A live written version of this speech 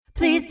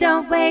Please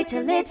don't wait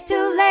till it's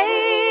too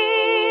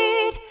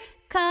late.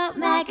 Call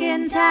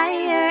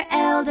McIntyre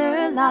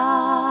Elder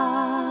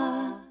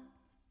Law.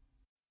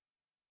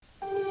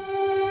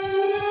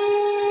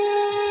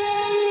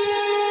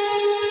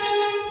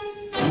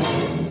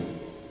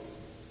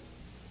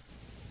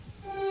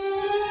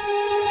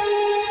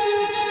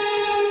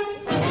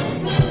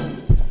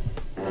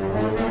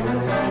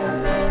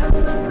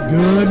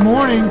 Good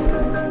morning.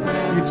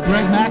 It's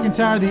Greg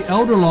McIntyre, the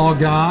Elder Law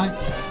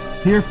guy,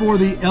 here for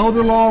the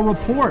Elder Law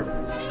Report.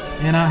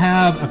 And I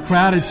have a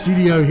crowded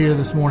studio here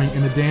this morning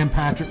in the Dan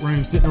Patrick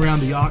room, sitting around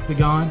the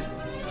octagon.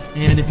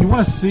 And if you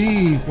want to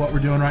see what we're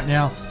doing right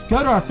now,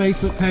 go to our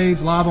Facebook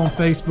page, live on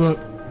Facebook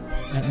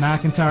at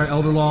McIntyre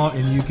Elder Law,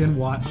 and you can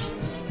watch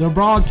the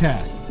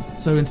broadcast.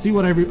 So, and see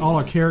what all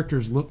our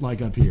characters look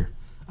like up here.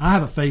 I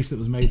have a face that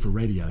was made for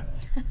radio.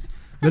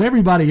 But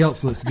everybody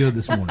else looks good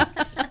this morning.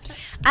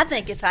 I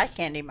think it's eye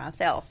candy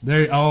myself.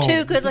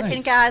 Two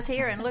good-looking guys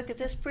here, and look at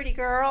this pretty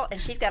girl,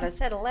 and she's got a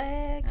set of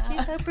legs.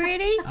 She's so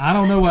pretty. I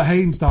don't know what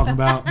Hayden's talking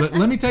about, but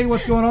let me tell you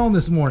what's going on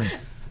this morning.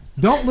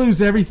 Don't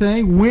lose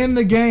everything. Win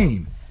the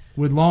game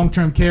with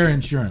long-term care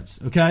insurance,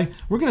 okay?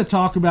 We're going to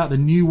talk about the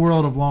new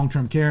world of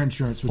long-term care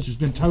insurance, which has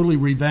been totally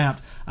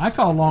revamped. I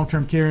call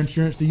long-term care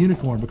insurance the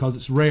unicorn because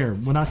it's rare.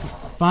 When I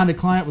find a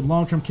client with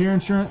long-term care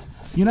insurance,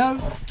 you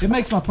know, it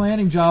makes my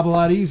planning job a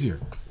lot easier.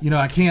 You know,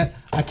 I can't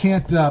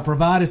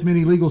provide as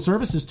many legal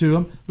services to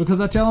them because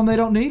I tell them they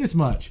don't need as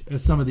much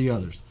as some of the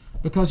others.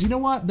 Because you know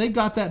what? They've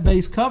got that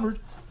base covered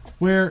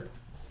where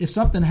if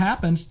something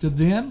happens to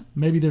them,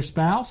 maybe their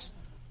spouse,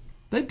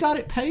 they've got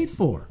it paid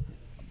for.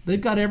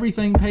 They've got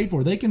everything paid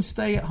for. They can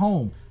stay at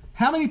home.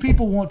 How many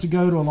people want to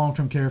go to a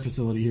long-term care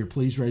facility here?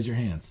 Please raise your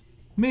hands.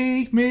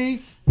 Me.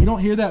 You don't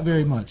hear that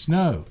very much.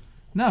 No,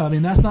 I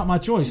mean, that's not my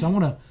choice. I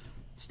want to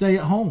stay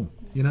at home,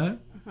 you know?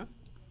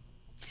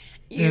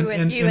 You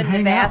and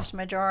the vast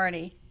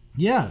majority.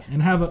 Yeah,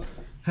 and have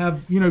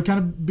kind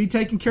of be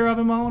taken care of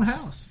in my own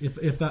house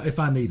if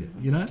I need it,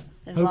 you know.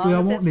 Hopefully I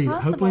won't need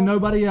it. Hopefully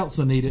nobody else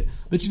will need it.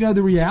 But you know,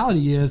 the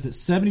reality is that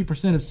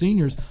 70% of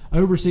seniors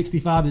over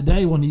 65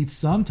 today will need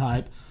some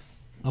type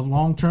of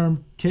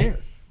long-term care,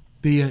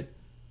 be it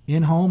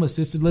in-home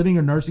assisted living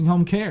or nursing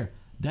home care.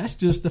 That's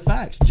just the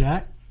facts,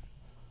 Jack.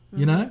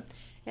 You know.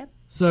 Yep.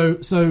 So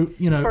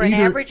you know, for an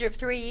average of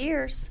 3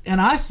 years. And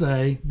I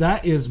say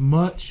that is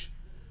much.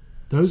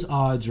 Those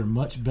odds are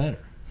much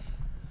better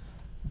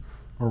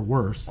or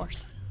worse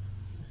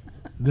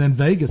than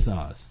Vegas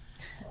odds.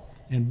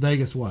 And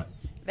Vegas what?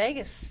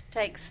 Vegas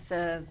takes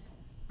the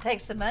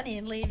money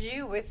and leaves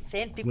you with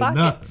empty with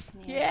pockets.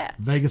 Nothing. Yeah.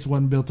 Vegas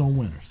wasn't built on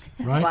winners,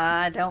 right? That's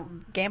why I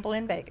don't gamble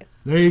in Vegas.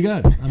 There you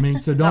go. I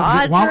mean, so don't. The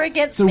odds are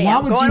against me. Why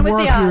would you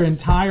work your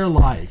entire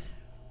life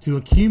to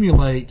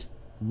accumulate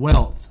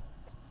wealth,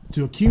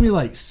 to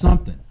accumulate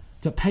something,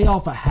 to pay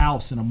off a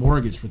house and a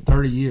mortgage for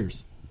 30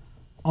 years?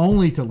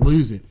 Only to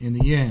lose it in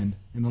the end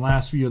in the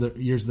last few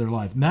years of their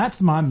life. And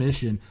that's my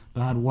mission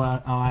behind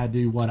what I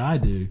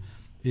do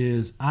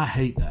is I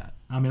hate that.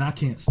 I mean, I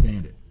can't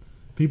stand it.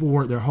 People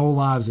work their whole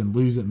lives and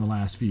lose it in the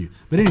last few.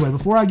 But anyway,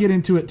 before I get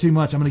into it too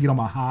much, I'm going to get on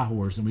my high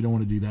horse, and we don't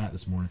want to do that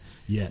this morning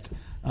yet.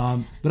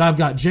 But I've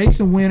got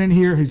Jason Winn in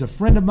here, who's a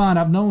friend of mine.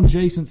 I've known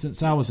Jason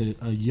since I was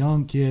a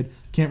young kid.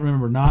 Can't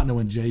remember not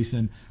knowing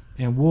Jason.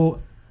 And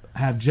we'll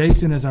have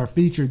Jason as our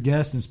featured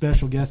guest and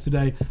special guest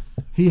today.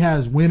 He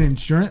has Winn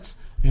Insurance.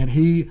 And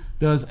he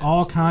does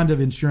all kind of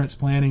insurance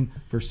planning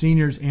for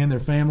seniors and their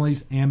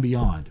families and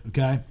beyond,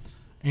 okay?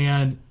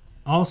 And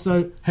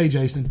also, hey,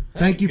 Jason,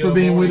 thank you for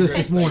being with us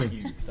this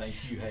morning. Thank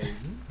you, Hayden.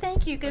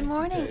 Thank you. Good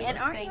morning. And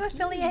aren't you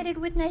affiliated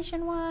with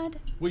Nationwide?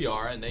 We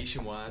are at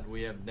Nationwide.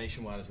 We have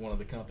Nationwide as one of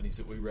the companies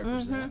that we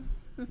represent.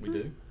 We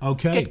do.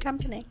 Okay. Good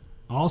company.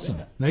 Awesome.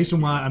 Yeah.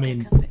 Nationwide, I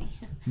mean,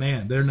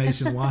 man, they're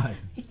nationwide.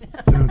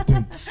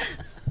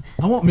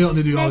 I want Milton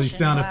to do all these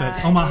sound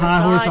effects. On my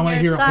high horse, I want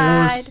to hear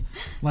a horse.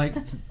 Like,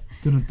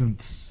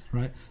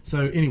 right?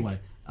 So, anyway,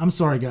 I'm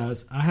sorry,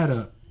 guys. I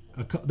had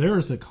there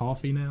is a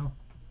coffee now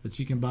that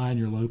you can buy in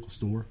your local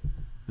store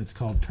that's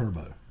called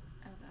Turbo.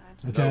 Oh,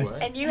 God. Okay? No way.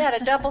 And you had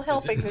a double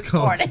helping this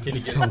morning. Can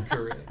you get it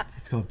correct?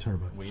 It's called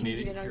Turbo. We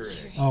need it correct.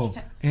 Oh,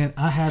 and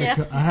I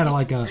had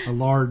like a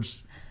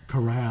large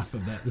carafe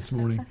of that this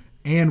morning.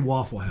 And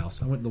Waffle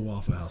House. I went to the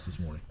Waffle House this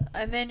morning.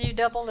 And then you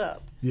doubled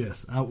up.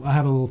 Yes. I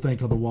have a little thing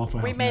called the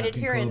Waffle House. We made it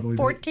here in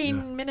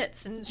 14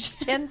 minutes and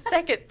 10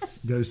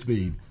 seconds. Go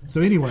speed.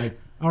 So anyway,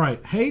 all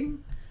right,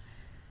 Hayden,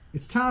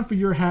 it's time for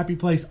your happy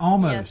place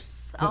almost. Yes,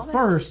 but almost.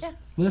 First,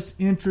 let's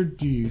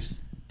introduce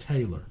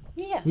Taylor.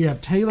 Yes. We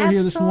have Taylor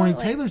here this morning.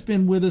 Taylor's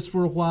been with us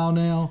for a while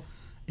now,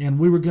 and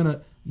we were going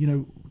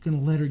to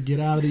let her get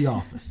out of the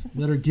office.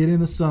 Let her get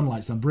in the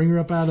sunlight. So bring her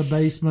up out of the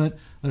basement.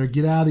 Let her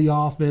get out of the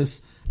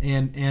office.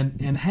 And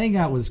hang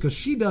out with us because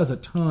she does a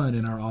ton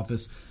in our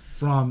office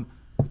from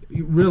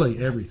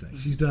really everything.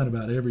 She's done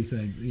about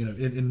everything,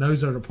 and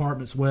knows our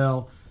departments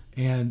well.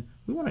 And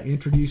we want to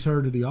introduce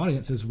her to the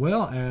audience as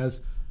well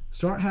as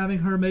start having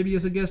her maybe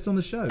as a guest on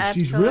the show.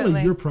 She's Absolutely.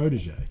 really your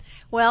protege.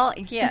 Well,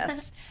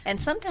 yes. And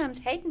sometimes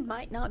Hayden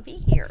might not be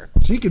here.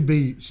 She could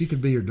be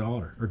your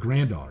daughter or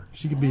granddaughter.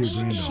 She could be your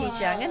granddaughter. She's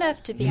young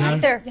enough to be You know?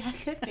 either. That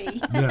could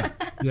be.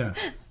 Yeah.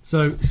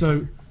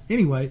 So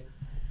anyway,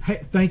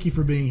 hey, thank you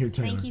for being here,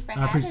 Taylor. Thank you for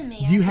I having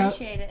me. Do you I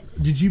appreciate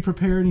it. Did you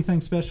prepare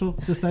anything special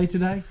to say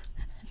today?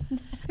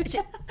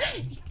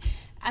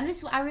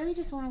 I really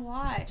just want to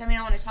watch. I mean,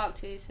 I want to talk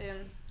to you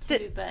soon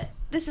too, but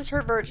This is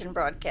her virgin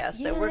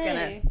broadcast, so we're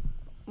Yay.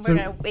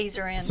 gonna ease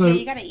her in. So- yeah,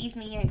 you got to ease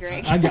me in,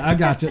 Greg. I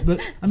got you. But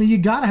I mean, you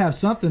got to have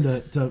something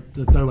to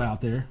throw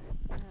out there.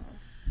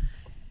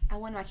 I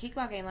won my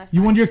kickball game last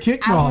You night. won your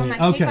kickball I won game.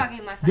 my Okay. kickball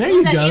game last night. There It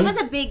you was go. It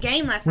was a big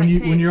game last When night, you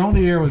too. when you're on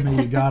the air with me,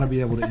 you got to be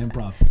able to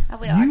improv. I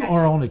will. I You got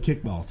are you. on a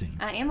kickball team.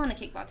 I am on a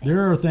kickball team.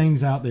 There are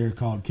things out there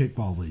called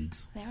kickball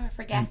leagues They are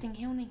for Gaston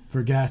County.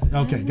 for gas.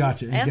 Okay,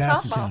 gotcha. In And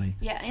Gaston softball. County.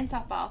 Yeah, and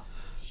softball.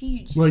 It's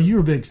huge. Well, you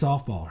were a big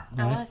softballer,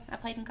 I right? was. I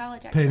played in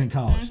college. Paid Actually. in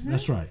college.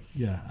 That's right.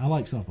 Yeah, I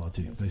like softball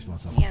too. Baseball,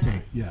 softball. Yeah, So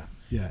nice.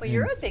 yeah. Well,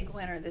 you're a big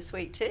winner this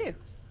week too.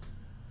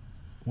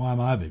 Why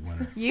am I a big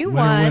winner? You Winner,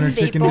 won winner, the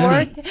chicken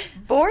dinner.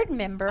 board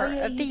member Oh,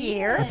 yeah, of the you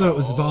year. I thought it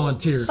was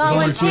volunteer.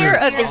 Volunteer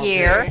of the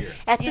Volunteer. year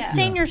at the Yeah.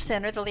 senior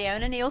center, the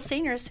Leona Neal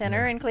Senior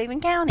Center in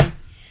Cleveland County.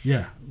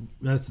 Yeah,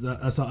 that's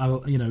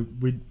all,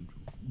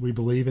 we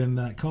believe in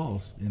that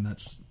cause, and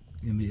that's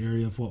in the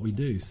area of what we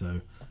do.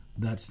 So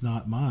that's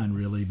not mine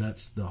really.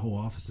 That's the whole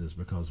office's,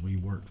 because we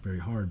worked very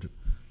hard to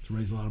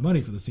raise a lot of money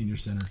for the senior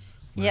center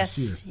last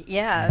Yes, year.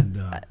 yeah. And,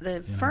 The and I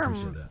appreciate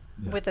firm, that.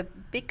 Yeah. with a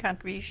big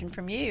contribution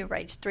from you,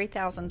 raised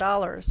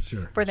 $3,000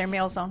 Sure. for their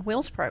Meals on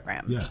Wheels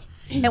program. Yeah,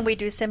 And we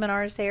do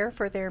seminars there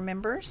for their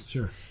members.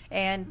 sure.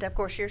 And of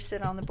course, you're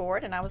sitting on the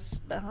board, and I was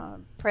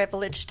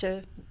privileged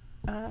to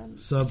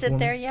Sub sit for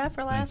there, me?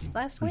 for Thank you.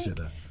 last week. Appreciate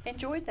that.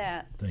 Enjoyed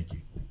that. Thank you.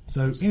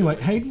 So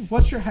anyway, Hayden,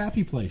 what's your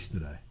happy place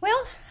today?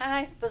 Well,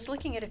 I was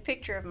looking at a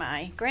picture of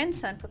my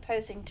grandson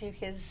proposing to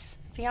his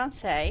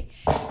fiancee,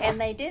 and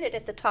they did it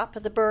at the top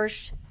of the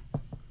Burj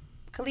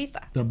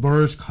Khalifa The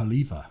Burj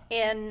Khalifa.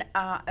 in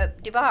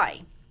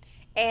Dubai.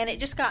 And it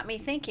just got me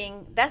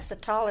thinking, that's the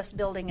tallest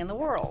building in the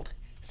world.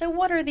 So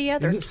what are the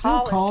other Is it still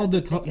tallest called or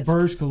the biggest?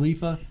 Burj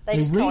Khalifa? They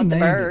just call it the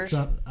renamed Burj.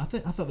 So I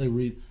thought they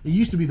it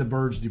used to be the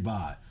Burj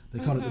Dubai. They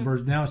called it the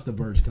Burj. Now it's the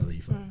Burj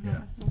Khalifa. Yeah,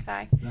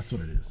 Okay. that's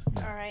what it is.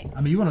 Yeah. All right. I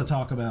mean, you want to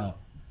talk about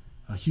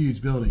a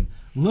huge building?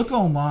 Look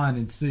online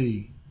and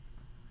see.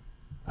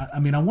 I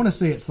mean, I want to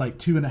say it's like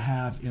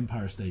 2.5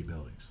 Empire State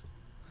Buildings.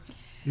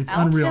 It's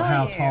I'll unreal tell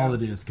how you. tall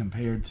it is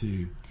compared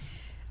to.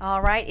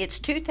 All right. It's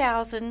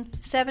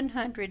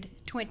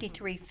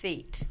 2,723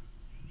 feet.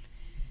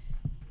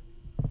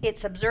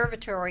 Its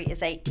observatory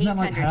is Isn't that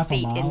like 1,800 half a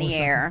feet mile in or the something?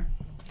 air.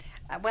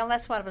 Well,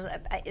 that's what I was.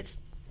 It's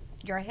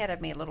you're ahead of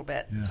me a little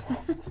bit. Yeah.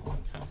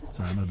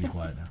 Sorry, I'm going to be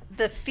quiet now.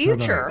 The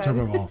future,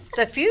 Turbo off.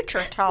 the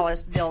future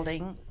tallest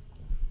building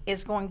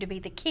is going to be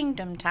the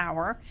Kingdom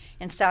Tower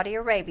in Saudi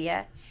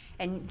Arabia.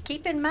 And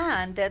keep in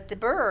mind that the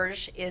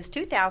Burj is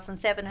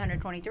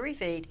 2,723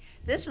 feet.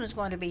 This one's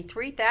going to be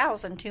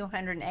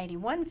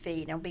 3,281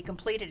 feet and will be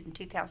completed in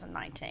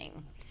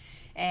 2019.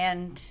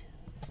 And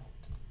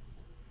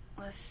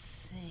let's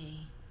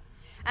see.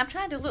 I'm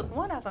trying to look.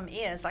 One of them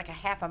is like a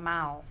half a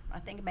mile. I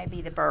think it may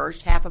be the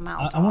Burj, half a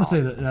mile I tall. want to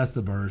say that that's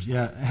the Burj.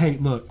 Yeah. Hey,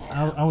 look,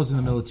 I was in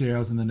the military. I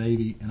was in the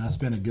Navy, and I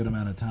spent a good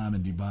amount of time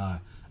in Dubai.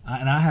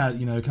 And I had,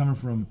 coming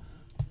from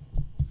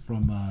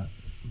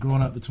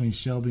growing up between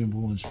Shelby and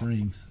Bowling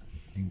Springs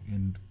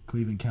in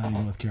Cleveland County,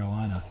 North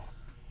Carolina,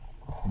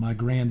 my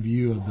grand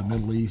view of the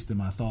Middle East and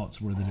my thoughts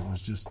were that it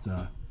was just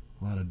a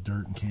lot of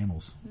dirt and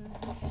camels.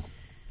 Mm-hmm.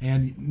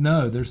 And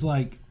no, there's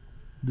like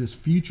this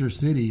future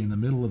city in the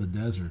middle of the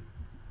desert.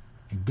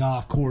 And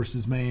golf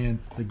courses, man,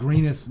 the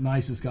greenest,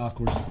 nicest golf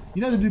courses.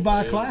 You know the Dubai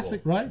Unbelievable.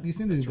 Classic, right? You've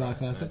seen the Dubai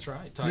Classic. That's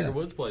right. Tiger Yeah.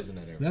 Woods plays in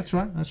that area. That's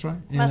right. That's right.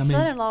 And My I mean,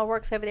 son-in-law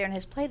works over there and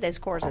has played those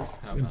courses.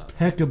 How about it?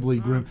 impeccably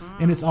groomed,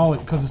 and it's all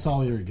because it's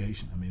all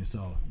irrigation. I mean, it's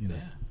all Yeah.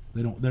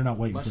 They're not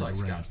waiting Much for like it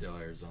to rain Scottsdale,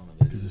 Arizona.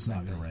 They do because the it's same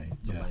not going to thing. rain.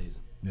 It's Yeah.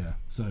 amazing. Yeah.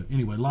 So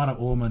anyway, a lot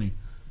of oil money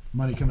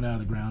coming out of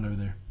the ground over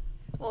there.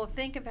 Well,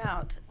 think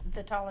about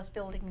the tallest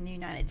building in the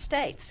United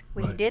States.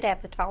 We Right. did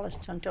have the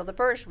tallest until the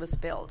Burj was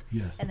built.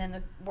 Yes. And then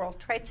the World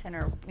Trade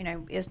Center,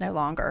 is no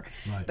longer.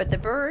 Right. But the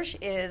Burj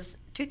is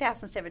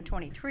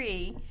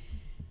 2,723,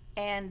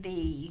 and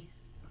the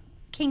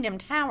Kingdom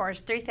Tower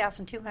is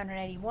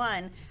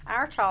 3,281.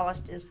 Our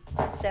tallest is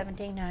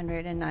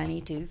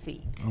 1,792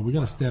 feet. Oh, we got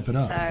to step it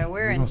up. So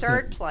we're in gonna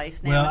third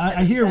place now. Well, instead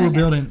I of hear we're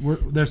second.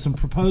 building. There's some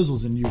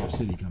proposals in New York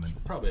City coming.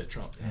 Probably a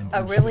Trump Tower.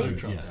 Oh, really? A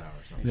Trump Yeah. Tower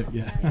or something.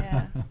 Yeah.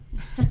 Yeah.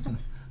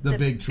 the The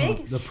big Trump,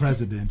 biggest- the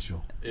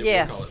presidential,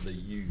 Yes. We'll call it the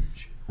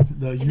huge. the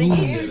The huge,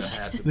 huge.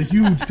 the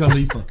huge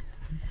Khalifa.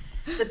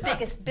 The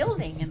biggest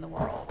building in the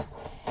world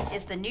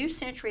is the New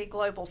Century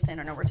Global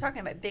Center. Now, we're talking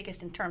about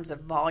biggest in terms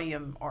of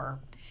volume,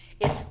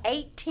 it's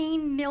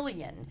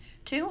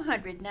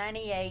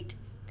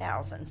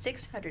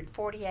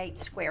 18,298,648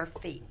 square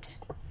feet.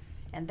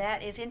 And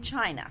that is in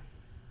China.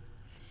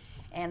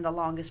 And the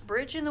longest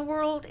bridge in the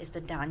world is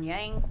the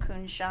Danyang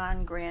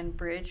Kunshan Grand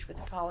Bridge, with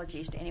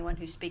apologies to anyone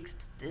who speaks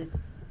the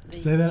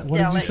Say that. What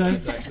did you say?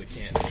 It's actually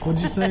Canton. What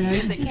did you say,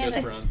 Aiden?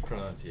 Just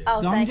pronunciation.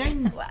 Oh, thank you.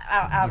 Danyang? Well,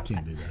 I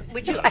can't do that.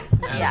 Would you like?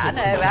 Yeah,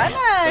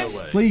 I know. No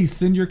way. Please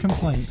send your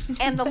complaints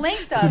And the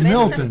length to of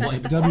Milton at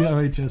it.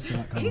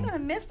 WOHS.com. You're going to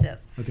miss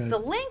this. Okay. The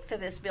length of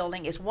this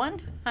building is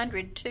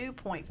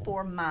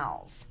 102.4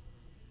 miles.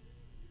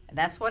 And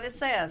that's what it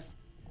says.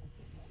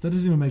 That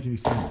doesn't even make any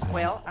sense.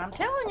 Well, I'm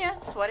telling you,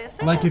 that's what it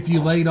says. Like if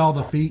you laid all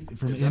the feet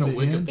from Is end that a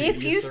to end. Wikipedia?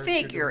 If you search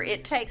figure you're doing?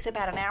 it takes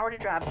about an hour to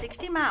drive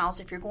 60 miles,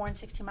 if you're going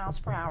 60 miles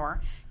per hour,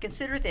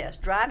 consider this.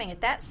 Driving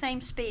at that same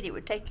speed, it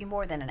would take you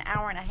more than an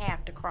hour and a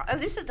half to cross. Oh,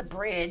 this is the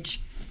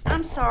bridge.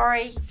 I'm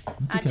sorry.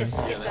 I okay. just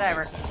skipped Yeah, it that over.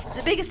 makes sense. It's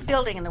the biggest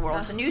building in the world.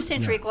 It's the New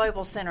Century Yeah.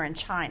 Global Center in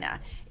China.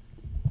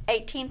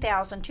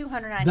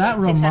 18,298 That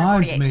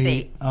reminds 648 me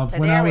feet. of So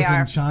when there I we was are.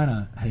 in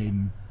China,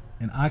 Hayden,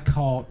 and I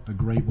caught a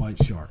great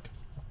white shark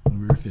when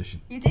we were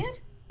fishing. You did?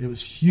 It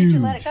was huge. you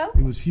let it go?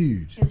 It was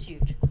huge. It was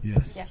huge.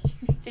 Yes. Yeah.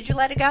 Did you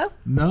let it go?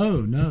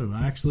 No.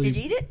 I actually. Did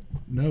you eat it?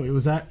 No, it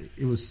was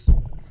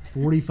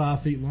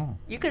 45 feet long.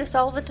 You could have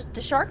sold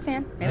the shark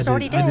fin. It was I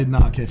already did, dead. I did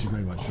not catch a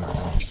great white shark.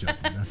 I'm just joking.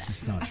 That's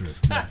just not true.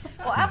 Yeah.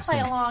 Well, I Yeah, play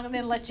so- along and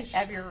then let you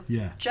have your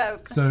Yeah.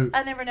 joke. So-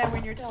 I never know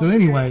when you're telling So the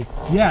anyway,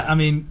 truth. yeah, I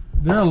mean,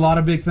 there are a lot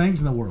of big things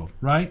in the world,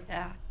 right?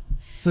 Yeah.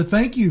 So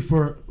thank you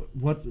for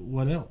what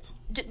else?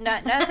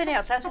 Nothing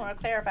else. I just want to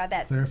clarify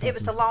that. Clarify, It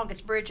was the please.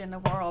 longest bridge in the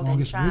world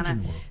Longest in bridge China in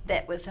the world.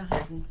 that was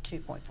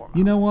 102.4 miles.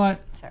 You know what?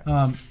 So,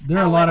 There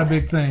are a I'll lot let of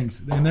that- big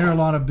things, and there are a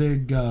lot of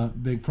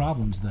big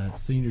problems that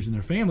seniors and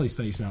their families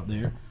face out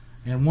there.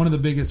 And one of the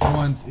biggest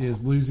ones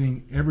is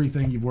losing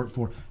everything you've worked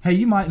for. Hey,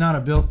 you might not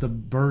have built the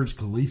Burj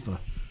Khalifa,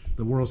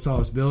 the world's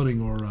tallest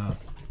building, or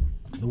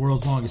the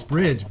world's longest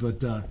bridge,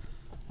 but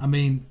I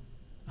mean,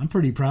 I'm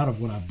pretty proud of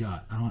what I've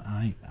got.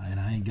 I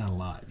ain't got a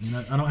lot. You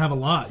know, I don't have a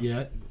lot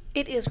yet.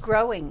 It is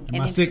growing. My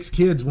it's- 6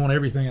 kids want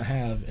everything I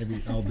have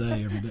all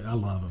day, every day. I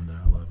love them, though.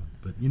 I love them.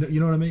 But you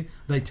know what I mean?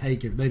 They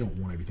take it. They don't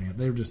want everything.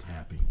 They're just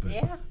happy. But,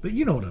 Yeah. But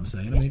you know what I'm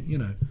saying? I mean, you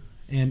know,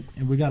 and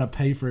we got to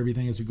pay for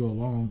everything as we go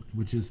along,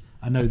 which is,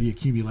 I know, the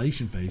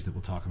accumulation phase that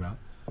we'll talk about.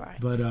 Right.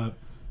 But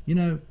you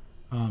know,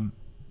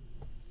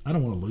 I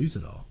don't want to lose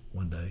it all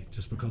one day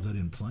just because I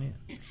didn't plan.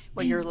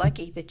 Well, you're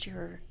lucky that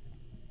you're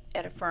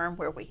at a firm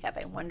where we have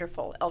a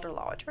wonderful elder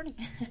law attorney.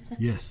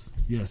 Yes,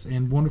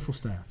 and wonderful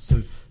staff.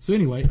 So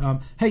anyway,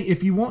 hey,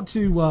 if you want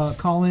to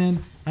call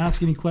in,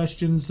 ask any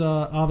questions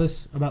of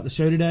us about the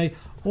show today,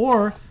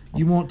 or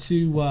you want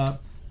to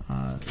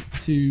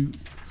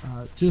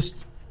just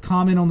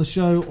comment on the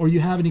show, or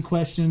you have any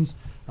questions,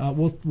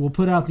 we'll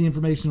put out the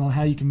information on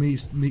how you can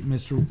meet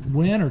Mr.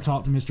 Winn or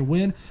talk to Mr.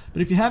 Winn.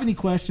 But if you have any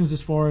questions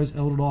as far as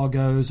elder law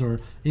goes, or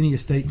any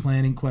estate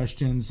planning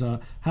questions,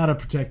 how to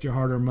protect your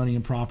hard-earned money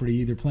and property,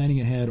 either planning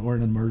ahead or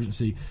an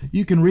emergency,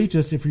 you can reach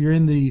us if you're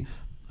in the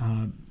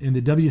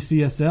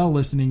WCSL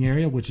listening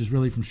area, which is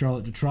really from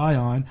Charlotte to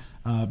Tryon,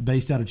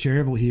 based out of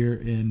Cherryville here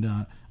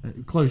in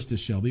close to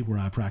Shelby, where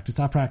I practice.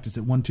 I practice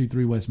at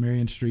 123 West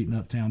Marion Street in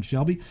Uptown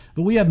Shelby.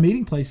 But we have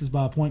meeting places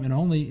by appointment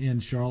only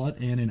in Charlotte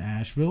and in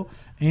Asheville,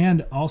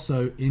 and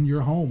also in your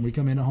home. We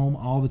come into home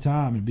all the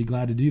time and be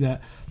glad to do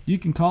that. You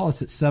can call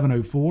us at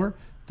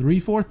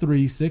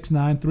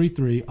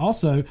 704-343-6933.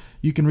 Also,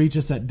 you can reach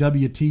us at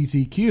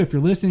WTZQ. If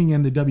you're listening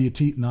in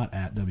the not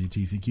at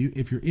WTZQ,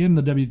 if you're in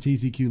the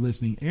WTZQ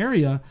listening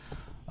area,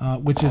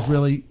 which is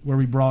really where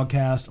we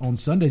broadcast on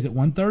Sundays at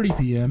 1:30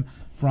 p.m.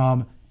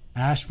 from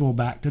Asheville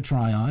back to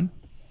Tryon,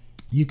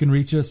 you can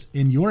reach us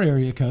in your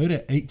area code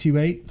at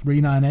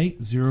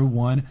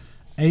 828-398-0181,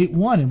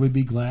 and we'd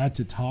be glad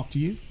to talk to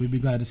you. We'd be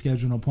glad to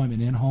schedule an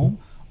appointment in home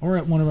or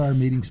at one of our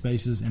meeting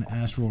spaces in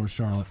Asheville or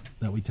Charlotte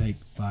that we take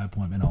by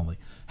appointment only.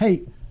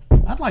 Hey,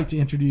 I'd like to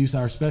introduce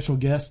our special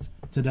guest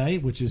today,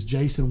 which is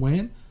Jason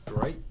Winn.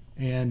 Great.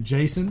 And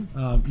Jason,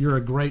 you're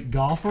a great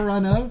golfer, I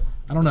know.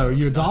 I don't know, are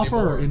you a Not golfer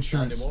anymore. or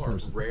insurance Not anymore.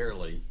 person?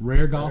 Rarely.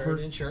 Rare Better golfer?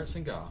 at insurance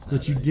and golf.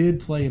 But you nowadays. did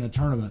play in a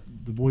tournament,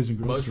 the Boys and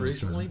Girls Most Tournament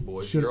recently, tournament.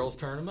 boys Should- girls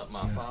tournament.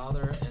 My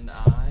father and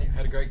I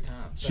had a great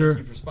time. Sure.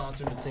 Thank you for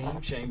sponsoring the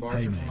team. Shane Barker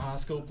Hey, from man. high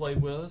school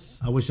played with us.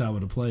 I wish I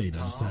would have played.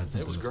 I just Tom, had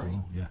something it was else great. going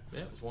on. Yeah. Yeah,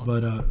 it was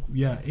wonderful. But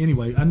yeah,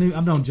 anyway, I've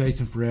known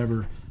Jason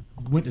forever.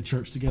 Went to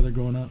church together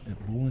growing up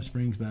at Bowling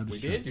Springs Baptist we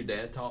Church. did. Your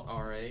dad taught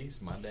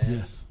RAs. My dad.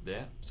 Yes.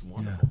 Yeah, it's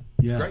wonderful.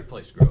 Yeah. Great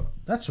place to grow up.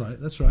 That's right.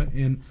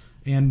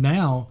 And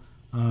now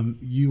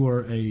you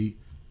are a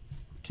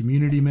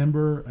community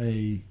member.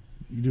 You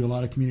do a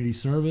lot of community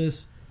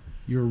service.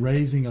 You're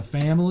raising a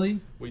family.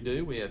 We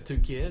do. We have 2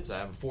 kids. I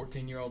have a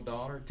 14-year-old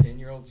daughter,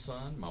 10-year-old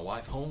son. My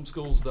wife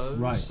homeschools those.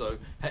 Right. So,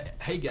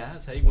 hey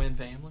guys, hey Winn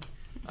family.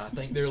 I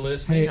think they're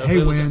listening.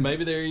 Hey, Wins.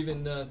 Maybe they're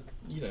even on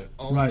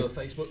Right. the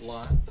Facebook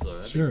Live. So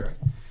that'd Sure. be great.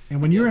 And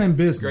when you're in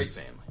Great business,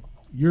 family.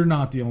 you're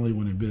not the only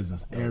one in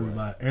business. No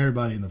way.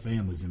 Everybody in the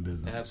family's in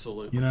business.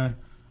 Absolutely. You know,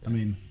 I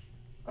mean,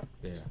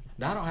 Yeah.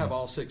 Now I don't have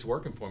all 6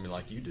 working for me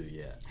like you do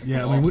yet.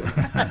 Yeah, I mean,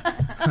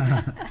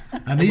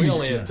 I need. We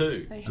only have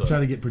 2. I'm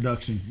trying to get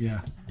production.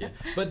 Yeah. Yeah,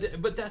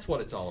 but that's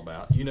what it's all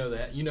about. You know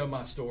that. You know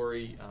my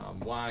story.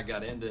 Why I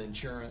got into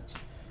insurance.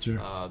 Sure.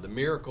 The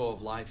miracle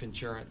of life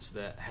insurance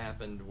that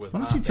happened with. Why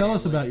don't you tell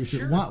us about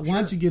your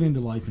why did you get into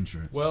life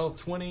insurance? Well,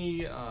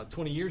 20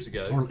 years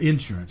ago. Or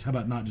insurance. How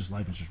about not just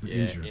life insurance, but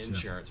Yeah, insurance?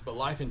 insurance. But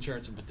life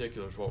insurance in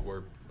particular is what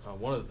we're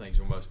one of the things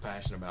we're most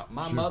passionate about.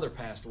 My mother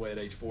passed away at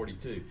age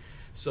 42,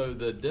 so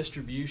the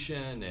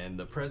distribution and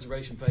the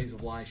preservation phase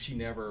of life she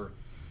never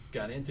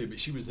got into, but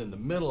she was in the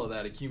middle of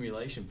that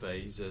accumulation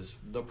phase as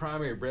the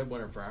primary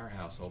breadwinner for our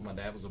household. My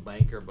dad was a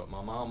banker, but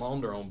my mom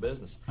owned her own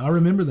business. I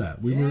remember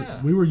that. We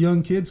were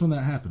young kids when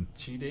that happened.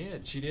 She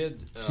did. She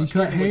did. She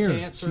cut hair.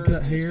 Cancer, she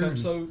cut hair.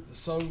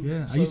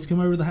 I used to come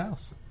over to the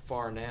house.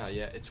 Far now,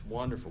 yeah, it's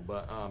wonderful.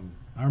 But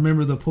I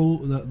remember the pool,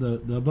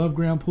 the above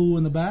ground pool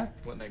in the back.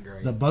 Wasn't that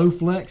great? The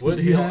Bowflex that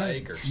you had.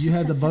 Acres. You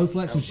had the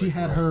Bowflex, and she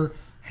had her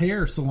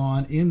hair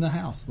salon in the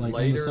house, like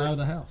on the side of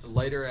the house.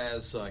 Later,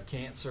 as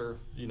cancer,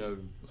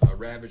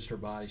 ravaged her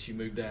body, she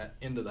moved that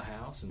into the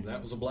house, and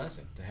that was a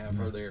blessing to have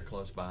her there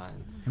close by.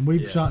 And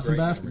we shot some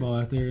basketball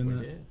out there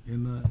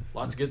in the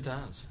lots of good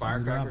times.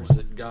 Firecrackers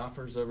at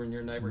golfers over in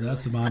your neighborhood.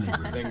 That's my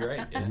neighborhood. It's been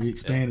great. Yeah. We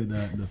expanded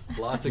that.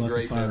 Lots of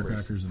great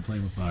firecrackers memories. and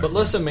playing with fire. But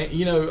listen, man,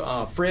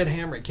 Fred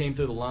Hamrick came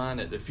through the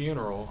line at the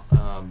funeral,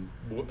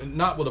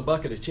 not with a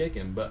bucket of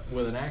chicken, but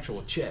with an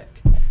actual check,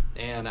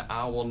 and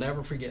I will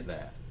never forget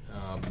that.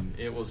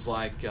 It was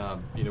like,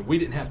 we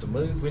didn't have to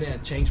move. We didn't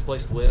have to change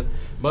place to live.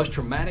 Most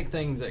traumatic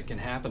things that can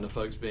happen to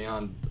folks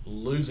beyond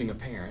losing a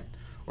parent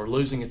or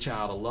losing a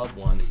child, a loved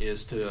one,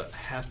 is to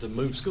have to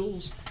move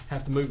schools,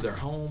 have to move their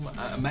home.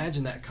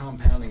 Imagine that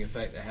compounding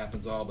effect that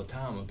happens all the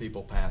time when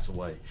people pass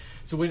away.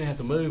 So we didn't have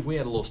to move. We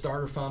had a little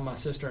starter fund, my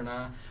sister and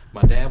I.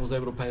 My dad was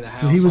able to pay the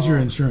house. So he was off. your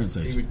insurance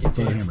agent. He would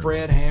get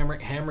Fred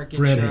Hamrick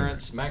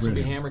Insurance, Maxwell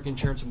B. Hamrick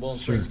Insurance in Bowling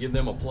Springs. Give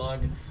them a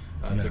plug.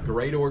 It's a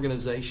great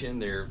organization.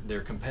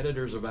 They're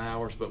competitors of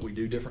ours, but we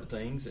do different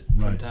things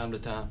from time to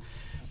time.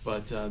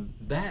 But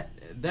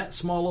that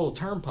small little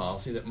term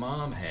policy that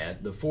Mom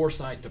had, the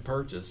foresight to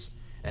purchase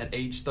at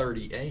age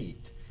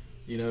 38,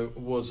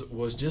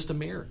 was just a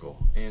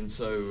miracle. And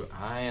so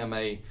I am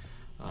a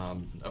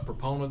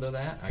proponent of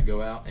that. I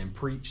go out and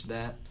preach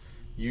that.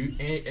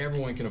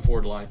 Everyone can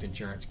afford life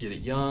insurance. Get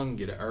it young,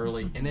 get it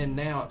early, and then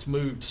now it's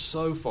moved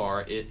so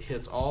far. It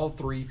hits all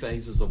 3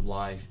 phases of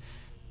life.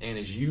 And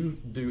as you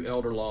do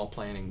elder law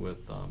planning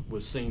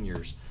with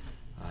seniors,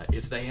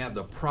 if they have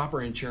the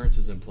proper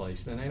insurances in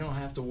place, then they don't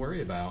have to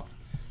worry about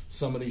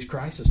some of these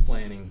crisis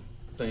planning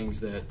things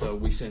that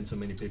we send so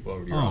many people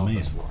over to your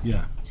office for.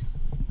 Yeah,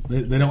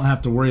 they don't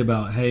have to worry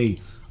about,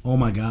 hey, oh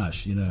my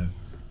gosh,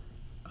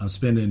 I'm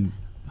spending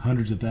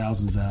hundreds of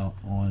thousands out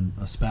on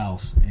a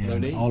spouse,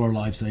 and all our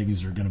life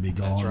savings are going to be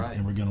gone,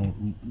 and we're going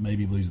to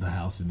maybe lose the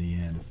house in the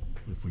end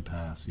if we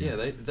pass.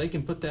 Yeah, they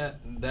can put that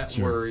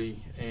worry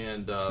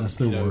and that's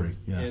their worry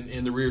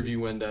in the rear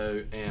view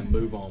window and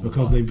move on.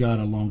 Because they've got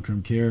a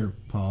long-term care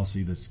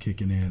policy that's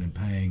kicking in and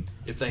paying.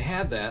 If they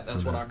have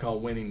that's what I call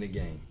winning the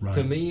game. Right.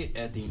 To me,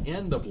 at the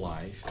end of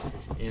life,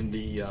 in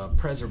the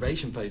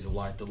preservation phase of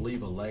life, to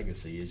leave a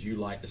legacy, as you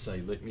like to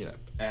say,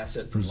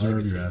 assets Preserve and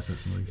legacy. your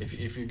assets and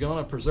legacy. If you're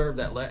going to preserve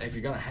that, if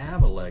you're going to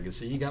have a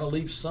legacy, you got to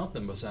leave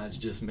something besides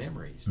just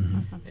memories.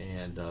 Mm-hmm.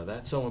 And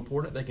that's so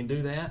important. They can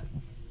do that.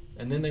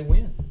 And then they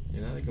win.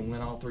 They can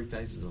win all 3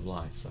 phases of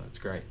life. So it's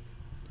great.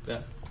 Yeah.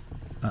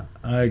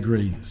 I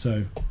agree.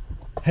 So,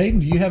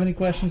 Hayden, do you have any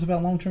questions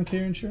about long-term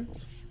care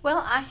insurance? Well,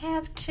 I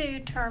have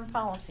 2 term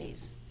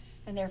policies,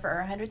 and they're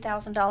for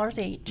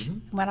 $100,000 each.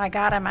 Mm-hmm. When I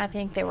got them, I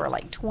think they were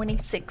like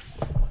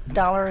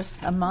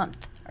 $26 a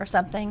month or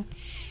something.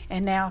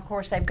 And now, of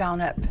course, they've gone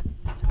up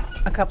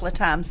a couple of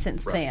times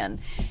since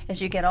then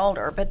as you get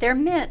older. But they're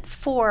meant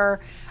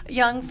for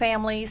young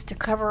families to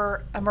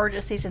cover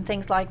emergencies and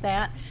things like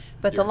that.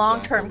 But the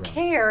long-term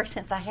care,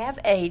 since I have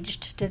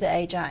aged to the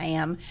age I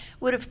am,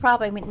 would have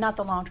probably, not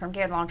the long-term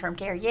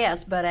care,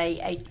 yes, but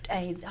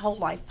a whole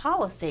life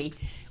policy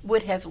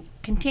would have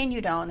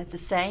continued on at the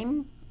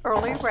same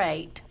early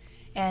rate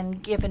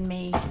and given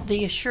me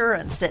the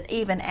assurance that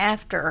even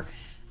after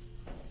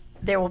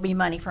there will be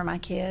money for my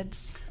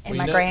kids and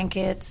my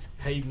grandkids.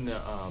 Hayden,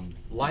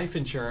 life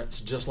insurance,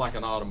 just like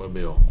an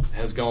automobile,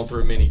 has gone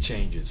through many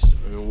changes.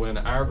 When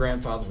our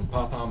grandfathers, when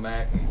Papa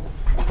Mac and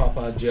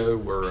Papa Joe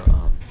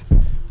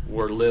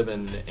were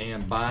living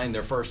and buying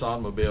their first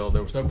automobile,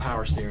 there was no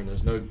power steering, there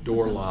was no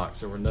door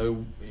locks, there were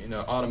no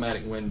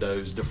automatic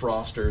windows,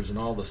 defrosters, and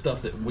all the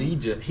stuff that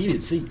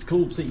heated seats,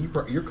 cooled seats.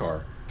 Your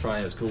car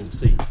probably has cooled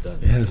seats,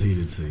 doesn't it? It has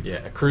heated seats.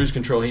 Yeah, cruise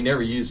control. He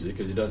never uses it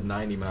because he does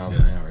 90 miles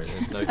an hour.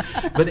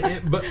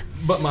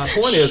 But my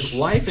point is,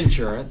 life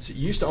insurance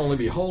used to only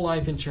be whole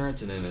life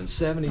insurance, and then in the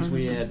 70s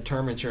we had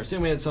term insurance.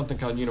 Then we had something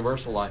called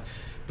universal life.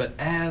 But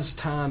as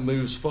time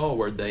moves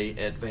forward, they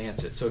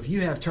advance it. So if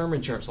you have term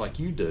insurance like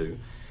you do,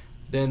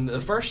 then the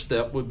first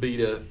step would be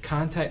to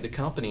contact the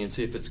company and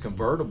see if it's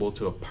convertible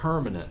to a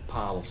permanent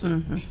policy.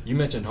 Mm-hmm. You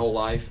mentioned whole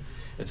life.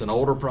 It's an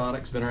older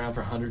product. It's been around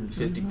for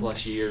 150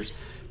 plus years.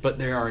 But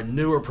there are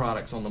newer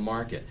products on the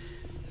market.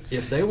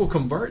 If they will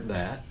convert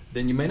that,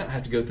 then you may not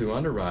have to go through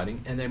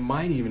underwriting, and they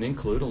might even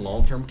include a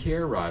long-term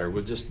care rider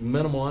with just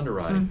minimal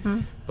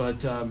underwriting.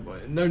 But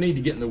no need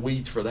to get in the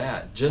weeds for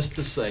that. Just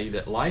to say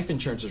that life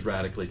insurance has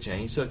radically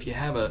changed. So if you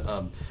have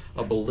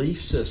a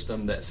belief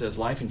system that says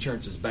life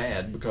insurance is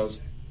bad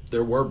because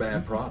there were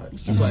bad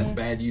products, just like it's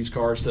bad used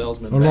car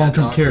salesmen, or bad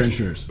long-term doctors, care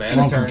insurance, bad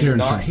long-term attorneys, care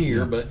not insurance, here,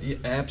 yeah.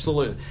 but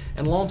absolutely.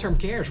 And long-term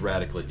care has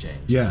radically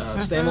changed. Yeah.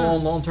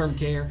 Standalone long-term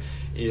care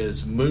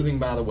is moving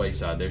by the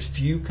wayside. There's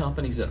few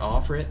companies that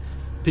offer it.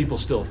 People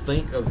still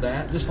think of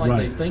that, just like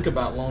they think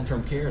about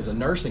long-term care as a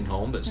nursing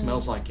home that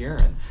smells like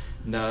urine.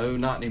 No,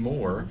 not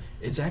anymore.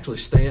 It's actually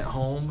stay at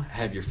home,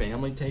 have your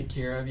family take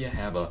care of you,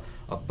 have a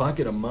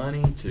bucket of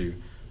money to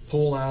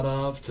pull out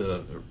of,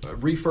 to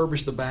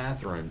refurbish the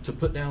bathroom, to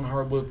put down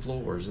hardwood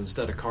floors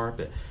instead of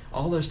carpet.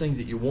 All those things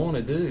that you want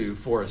to do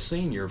for a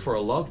senior, for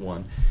a loved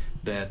one,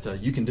 that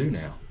you can do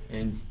now.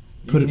 And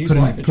you can use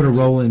life insurance. Put a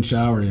roll-in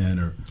shower in,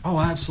 or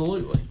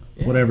absolutely.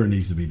 Yeah. Whatever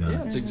needs to be done. Yeah,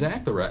 that's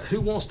exactly right.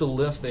 Who wants to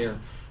lift their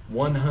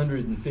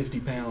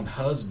 150-pound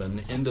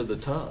husband into the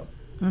tub?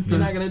 You're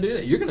not going to do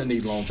that. You're going to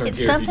need long-term care.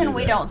 It's something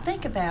we that. don't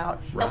think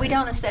about, Right. and we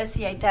don't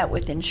associate that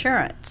with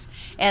insurance.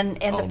 And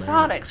the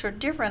products are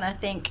different, I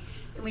think.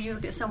 When you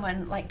look at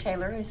someone like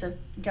Taylor, who's a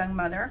young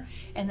mother,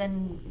 and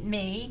then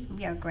me,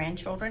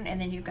 grandchildren, and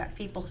then you've got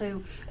people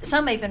who,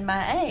 some even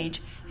my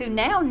age, who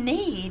now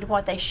need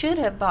what they should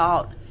have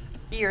bought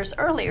years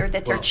earlier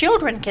that their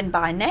children can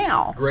buy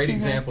now. Great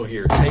example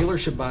here. Taylor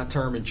should buy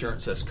term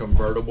insurance that's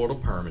convertible to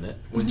permanent.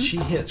 When she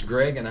hits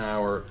Greg and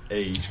our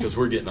age, because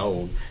we're getting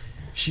old,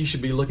 she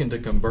should be looking to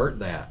convert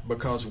that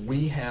because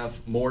we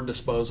have more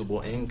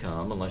disposable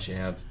income, unless you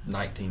have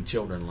 19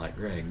 children like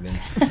Greg.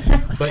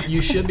 But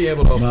you should be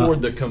able to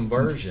afford the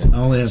conversion. I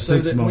only have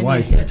 6 of my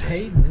wife.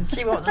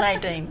 She wants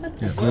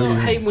 19. Well,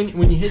 hey,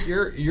 when you hit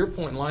your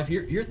point in life,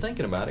 you're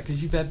thinking about it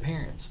because you've had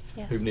parents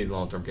who've needed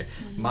long-term care.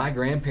 My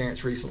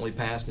grandparents recently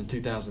passed in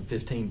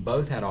 2015.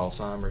 Both had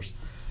Alzheimer's.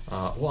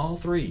 All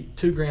three.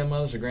 2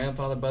 grandmothers, a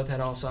grandfather, both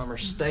had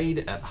Alzheimer's.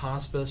 Stayed at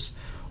hospice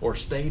or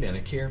stayed in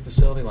a care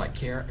facility like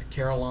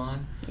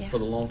Caroline for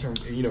the long-term,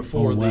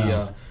 for the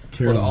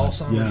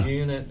Alzheimer's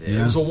unit.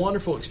 It was a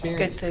wonderful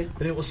experience. Good food.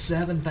 But it was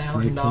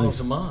 $7,000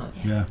 a month.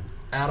 Yeah.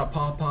 Out of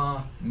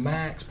Papa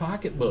Mac's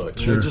pocketbook,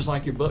 just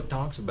like your book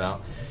talks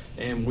about.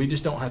 And we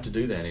just don't have to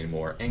do that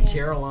anymore. And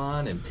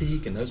Caroline and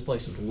Peak and those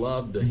places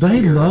love to They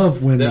hear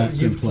love when that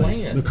that's in you've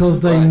place planned. because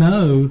they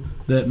know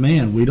that,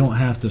 man, we don't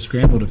have to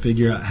scramble to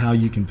figure out how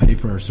you can pay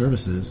for our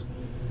services.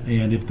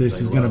 And if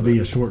this is going to be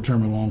a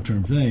short-term or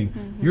long-term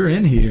thing, you're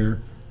in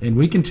here and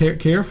we can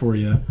care for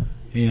you,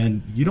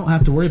 and you don't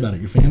have to worry about it.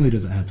 Your family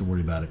doesn't have to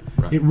worry about it.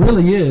 Right. It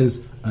really is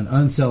an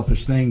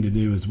unselfish thing to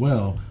do as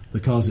well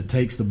because it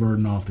takes the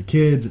burden off the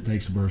kids. It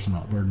takes the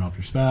burden off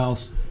your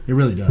spouse. It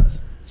really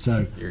does.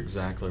 So you're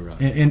exactly right.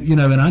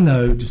 And I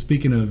know, just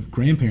speaking of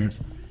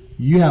grandparents,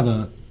 you have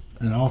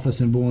an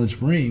office in Bowling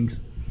Springs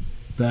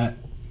that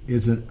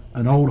is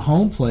an old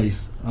home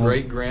place.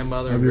 Great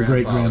grandmother of your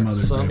great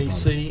grandmother, Summy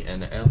C.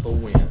 and Ethel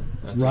Winn.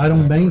 That's right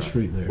on Main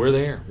Street there.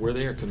 We're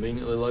there,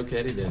 conveniently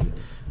located in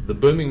the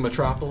booming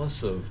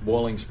metropolis of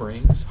Boiling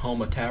Springs,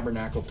 home of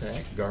Tabernacle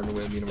Tech,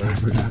 Gardner-Webb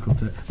University. Tabernacle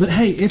Tech. But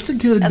hey, it's a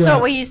good. That's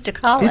what we used to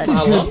call it.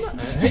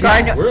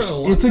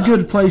 It's a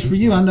good place for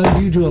you. I know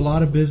you do a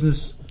lot of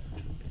business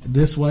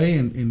this way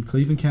in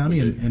Cleveland County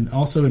and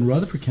also in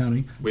Rutherford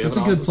County. It's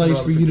a good place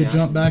for you to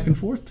jump back and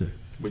forth to.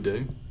 We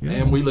do. Yeah.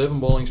 And we live in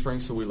Boiling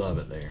Springs, so we love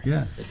it there.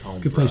 Yeah. It's home.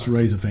 It's a good place to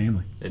raise a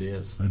family. It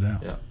is. No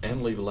doubt. Yeah.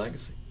 And leave a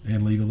legacy.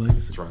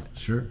 That's right.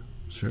 Sure.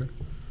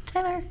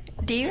 Taylor,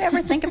 do you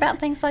ever think about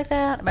things like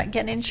that, about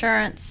getting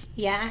insurance?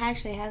 Yeah, I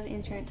actually have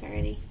insurance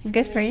already.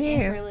 Good for you.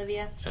 And for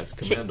Olivia. That's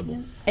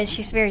commendable. And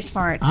she's very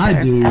smart. So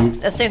I do.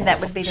 I assume that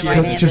would be the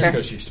right answer. Just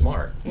because she's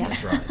smart. Yeah.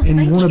 That's right. And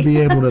you want to be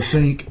able to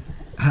think,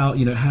 how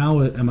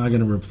am I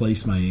going to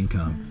replace my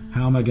income?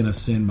 How am I going to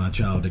send my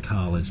child to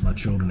college, my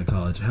children to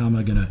college? How am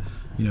I going to,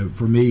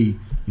 for me,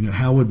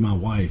 how would my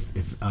wife,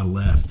 if I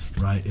left,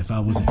 right? If I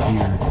wasn't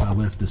here, if I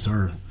left this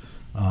earth,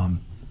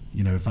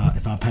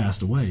 if I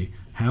passed away,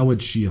 how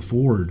would she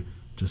afford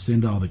to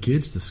send all the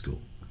kids to school?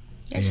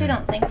 You actually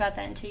don't think about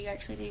that until you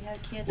actually do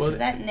have kids, because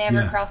that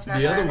never crossed my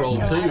mind. The other role,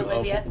 until I had too,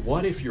 Olivia. of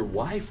what if your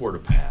wife were to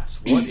pass?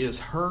 What is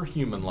her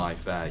human life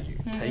value?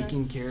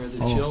 Taking care of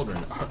the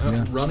children,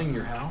 running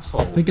your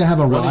household. I think I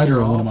have a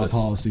rider on one of my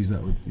policies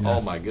that would. Yeah.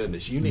 Oh, my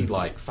goodness. You need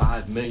like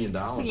 $5 million.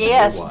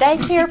 Yes,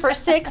 daycare for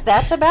 6,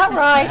 that's about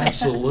right.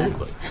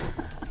 Absolutely.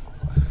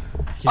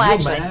 Can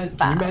you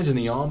imagine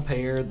the au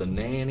pair, the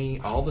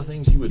nanny, all the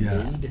things you would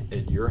need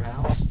at your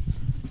house?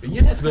 But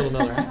you'd have to build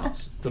another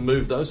house to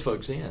move those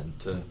folks in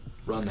to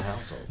run the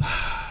household.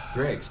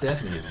 Greg,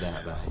 Stephanie is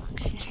that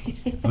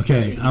valuable.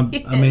 Okay,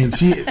 I mean,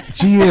 she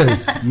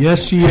is.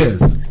 Yes, she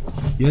is.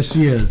 Yes,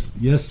 she is.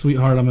 Yes,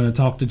 sweetheart, I'm going to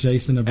talk to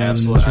Jason about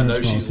an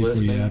insurance policy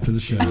for you after the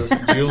show.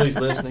 Julie's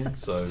listening,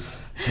 so.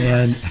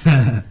 And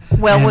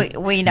well,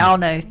 we all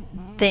know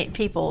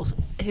people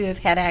who have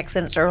had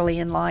accidents early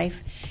in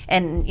life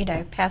and,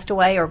 passed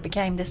away or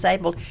became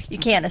disabled, you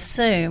can't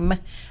assume.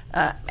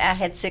 I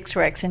had 6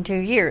 wrecks in 2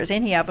 years.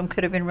 Any of them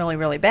could have been really,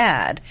 really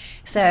bad.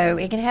 So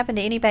it can happen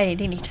to anybody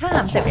at any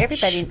time. So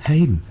everybody.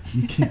 Hayden,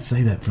 you can't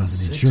say that in front of an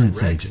 6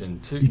 insurance wrecks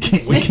agent. in You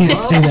can't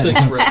say that.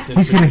 6 wrecks in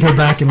He's 2 going to go years.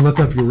 back and look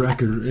up your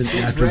record. 6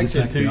 after wrecks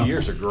this in 2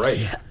 years are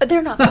great.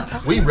 They're not my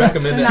fault. We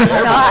recommend They're that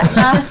to not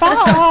everybody. my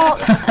fault.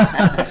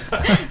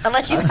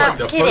 Unless you That's like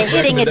the get first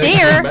hitting a recommendation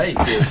deer. we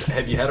make is,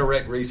 have you had a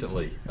wreck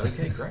recently?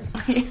 Okay, great.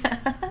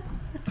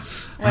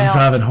 I'm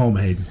driving home,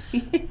 Hayden.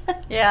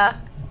 Yeah.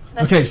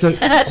 Okay, so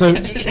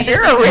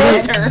You're a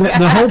risk.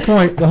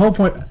 the whole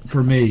point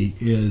for me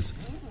is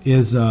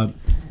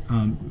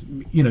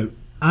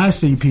I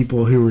see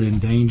people who are in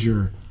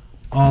danger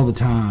all the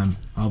time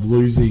of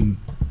losing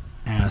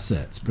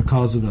assets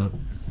because of a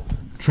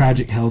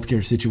tragic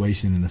healthcare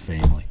situation in the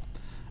family.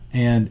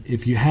 And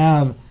if you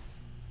have,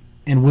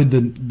 and with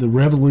the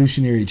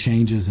revolutionary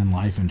changes in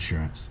life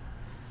insurance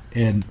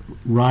and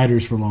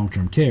riders for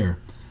long-term care,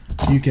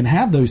 you can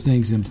have those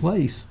things in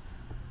place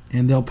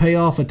and they'll pay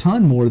off a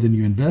ton more than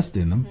you invest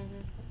in them.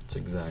 That's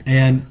exactly.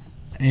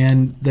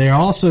 And they're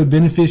also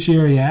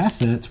beneficiary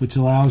assets, which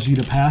allows you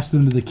to pass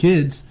them to the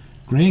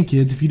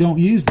grandkids, if you don't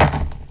use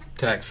them.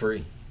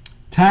 Tax-free.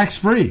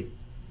 Tax-free.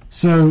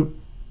 So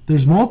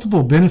there's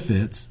multiple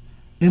benefits.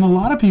 And a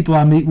lot of people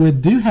I meet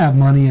with do have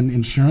money in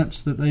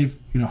insurance that they've,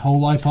 whole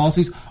life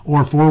policies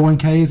or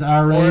 401ks,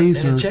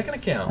 IRAs, or a checking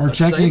account, or a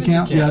checking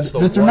account,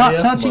 that they're not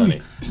touching.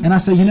 Money. And I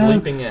say,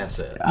 sleeping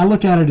asset. I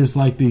look at it as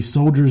like these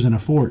soldiers in a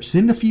fort.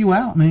 Send a few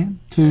out, man,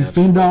 to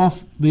fend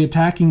off the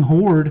attacking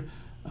horde,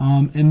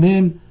 and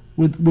then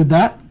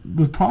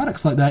with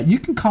products like that, you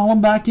can call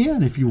them back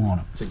in if you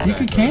want them. Exactly you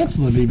can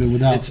cancel them even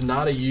without. It's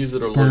not a use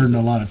it or lose burden it.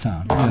 a lot of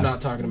time. I'm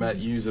not talking about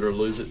use it or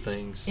lose it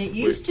things. It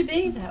used to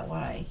be that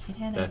way. It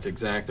had That's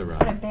exactly a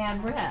right.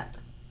 bad rep.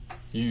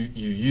 You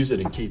use it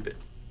and keep it.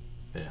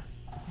 Yeah.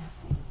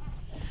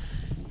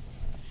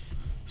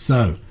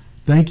 So,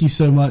 thank you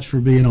so much for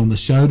being on the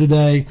show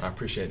today. I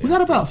appreciate it. We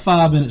got about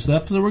 5 minutes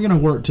left, so we're going to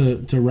work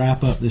to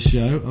wrap up this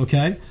show,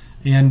 okay?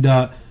 And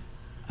I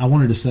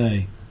wanted to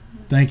say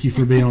thank you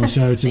for being on the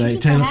show today.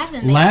 Thank you for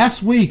having me.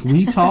 Last week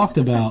we talked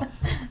about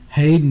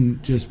Hayden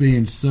just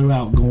being so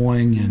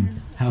outgoing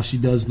and how she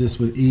does this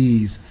with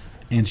ease,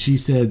 and she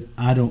said,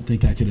 "I don't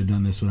think I could have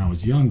done this when I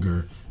was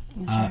younger."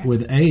 Right.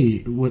 With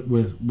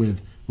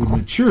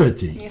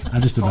maturity. I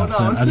just about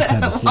said. I just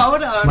had to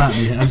Hold on. slap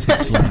me. I just got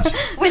slapped.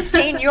 With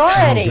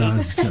seniority. Oh, God, I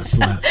just got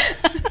slapped.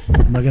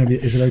 Am I going to be?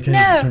 Is it okay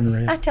to turn No,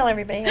 around? I tell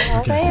everybody how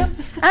old I am.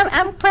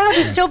 I'm proud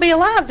to still be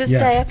alive this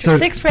day after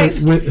 6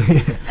 wrecks.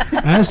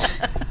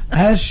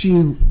 As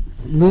she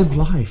lived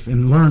life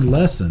and learned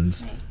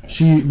lessons,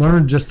 she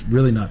learned just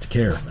really not to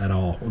care at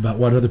all about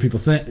what other people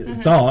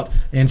thought,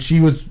 and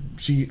she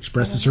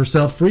expresses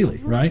herself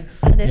freely, right?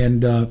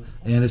 And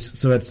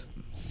it's.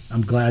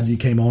 I'm glad you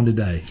came on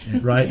today,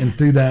 right? And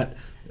through that,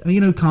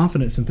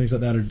 confidence and things like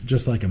that are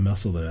just like a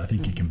muscle that I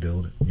think you can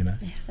build it.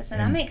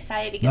 Listen, I'm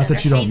excited to get Not under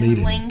that you don't Hayden's need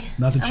it. wing.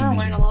 Not that you I'm need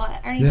gonna it. learn a lot. I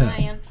already know I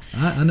am.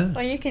 I know.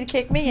 Well, you can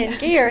kick me in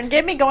gear and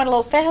get me going a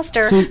little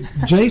faster. So,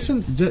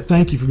 Jason,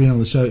 thank you for being on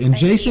the show. And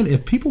Jason,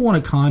 if people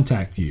want to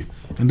contact you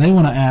and they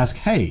want to ask,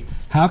 hey,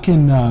 how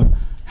can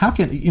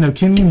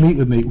can you meet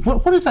with me?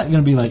 What is that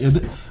going to be like?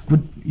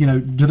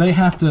 Do they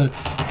have to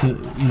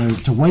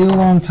wait a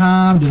long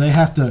time? Do they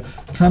have to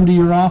come to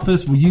your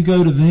office? Will you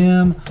go to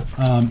them?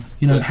 How would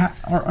that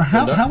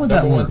work?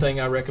 Number one thing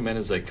I recommend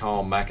is they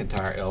call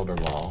McIntyre Elder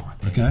Law.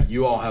 Okay.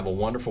 You all have a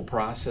wonderful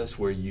process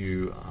where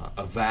you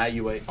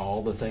evaluate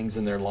all the things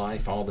in their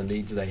life, all the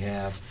needs they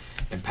have,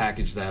 and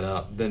package that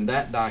up. Then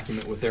that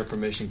document, with their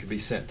permission, can be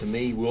sent to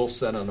me. We'll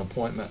set an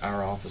appointment.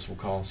 Our office will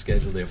call,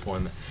 schedule the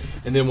appointment,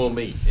 and then we'll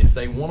meet. If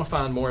they want to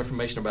find more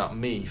information about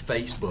me,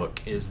 Facebook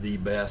is the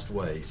best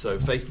way. So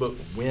Facebook,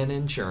 Winn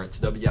Insurance,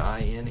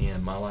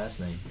 WINN, my last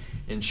name,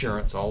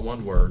 insurance, all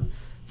one word.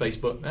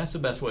 Facebook, that's the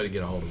best way to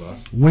get a hold of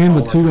us. Winn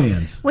with 2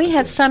 N's. We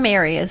have some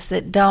areas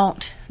that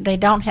don't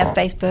have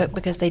Facebook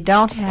because they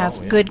don't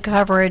have good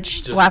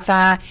coverage,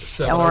 Wi-Fi, or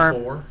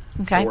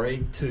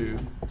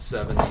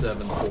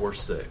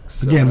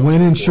 704-482-7746. Again,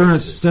 Winn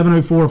Insurance,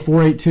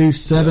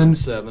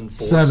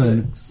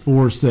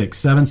 704-482-7746.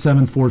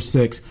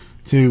 7746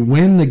 to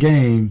win the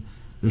game.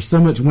 There's so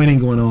much winning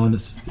going on.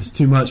 It's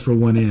too much for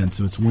one end,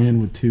 so it's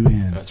Winn with 2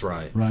 N's. That's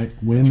right. Right?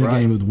 Win the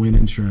game with Winn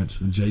Insurance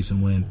and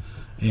Jason Winn.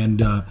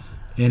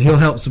 And he'll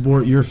help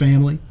support your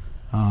family.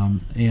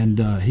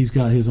 And he's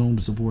got his own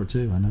to support,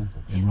 too, I know.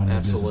 And running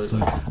Absolutely. a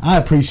business. So I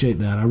appreciate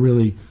that. I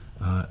really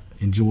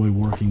enjoy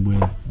working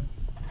with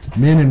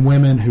men and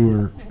women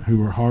who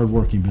are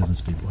hardworking business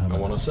people. I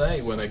want to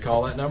say, when they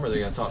call that number, they're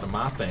going to talk to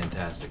my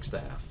fantastic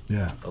staff.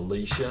 Yeah.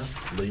 Alicia,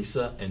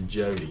 Lisa, and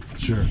Jody.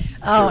 Sure.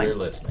 They're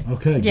listening.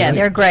 Okay. Yeah, great.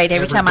 they're great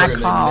every time I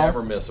call. They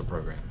never miss a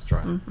program. That's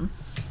right. Mm-hmm.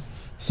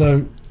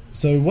 So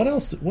what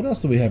else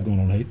do we have going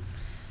on, Hayden,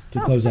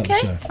 to close out the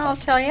show? I'll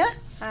tell you.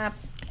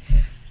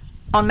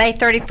 On May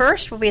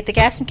 31st, we'll be at the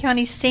Gaston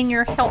County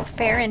Senior Health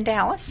Fair in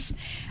Dallas.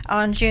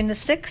 On June the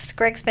 6th,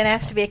 Greg's been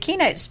asked to be a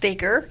keynote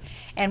speaker,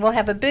 and we'll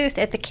have a booth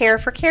at the Care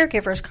for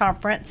Caregivers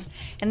Conference.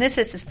 And this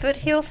is the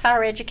Foothills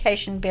Higher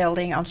Education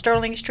Building on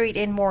Sterling Street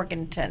in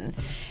Morganton.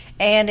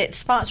 And it's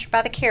sponsored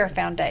by the Care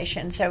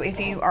Foundation. So if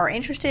you are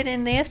interested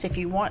in this, if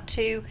you want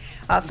to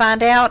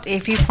find out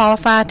if you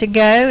qualify to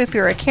go, if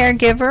you're a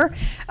caregiver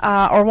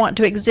or want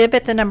to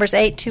exhibit, the number's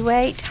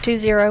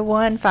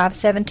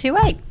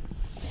 828-201-5728.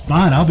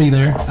 Fine, I'll be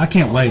there. I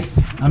can't wait.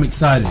 I'm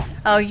excited.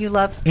 Oh, you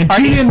love and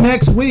parties. tune in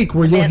next week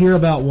where you'll hear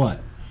about what?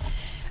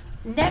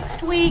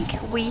 Next week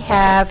we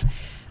have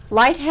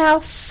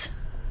Lighthouse.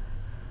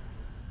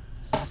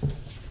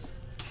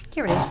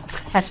 Here it is.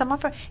 Have someone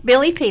from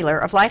Billy Peeler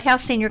of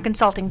Lighthouse Senior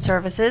Consulting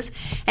Services,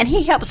 and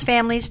he helps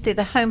families through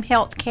the home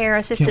health care,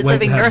 assisted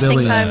living,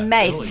 nursing home,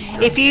 MACE.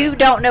 If you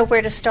don't know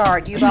where to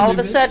start, you've all of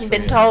a sudden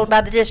been told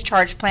by the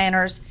discharge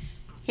planners,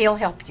 he'll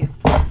help you.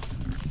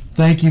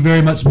 Thank you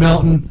very much,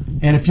 Milton.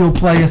 And if you'll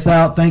play us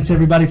out, thanks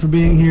everybody for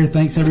being here.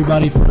 Thanks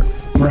everybody for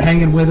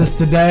hanging with us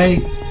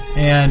today.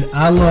 And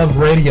I love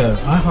radio.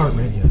 I heart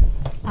radio.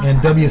 And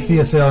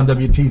WCSL and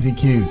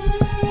WTZQ.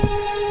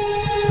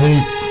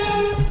 Peace.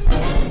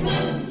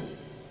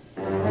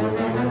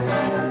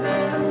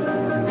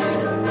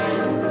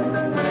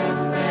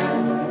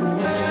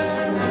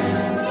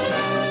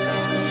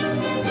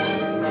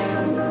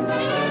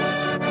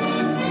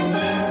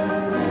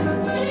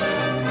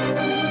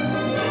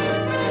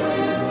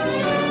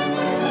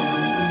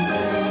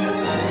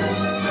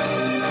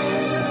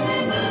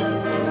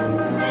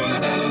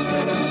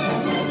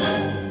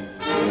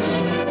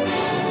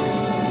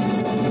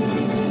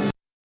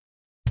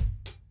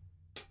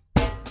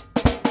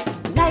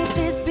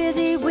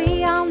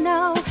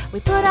 We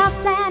put off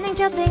planning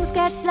till things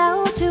get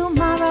slow.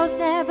 Tomorrow's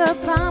never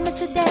promised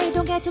today.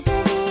 Don't get too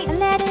busy and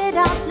let it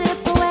all slip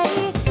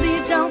away.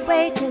 Please don't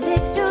wait till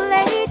it's too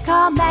late.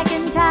 Call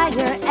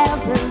McIntyre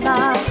Elder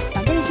Law.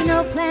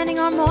 Foundational planning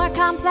or more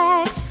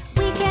complex.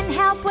 We can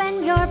help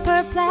when you're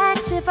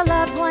perplexed. If a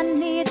loved one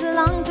needs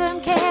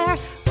long-term care,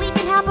 we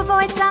can help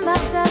avoid some of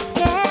the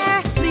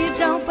scare. Please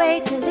don't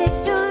wait till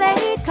it's too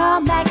late. Call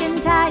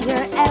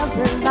McIntyre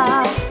Elder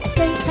Law.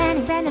 Estate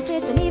planning,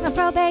 benefits, and even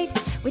probate.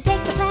 We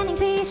take the planning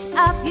piece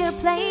off your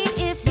plate.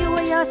 If you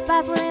or your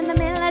spouse were in the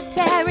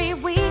military,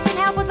 we can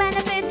help with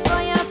benefits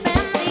for your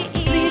family.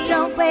 Please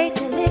don't wait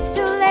till it's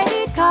too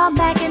late. Call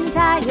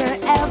McIntyre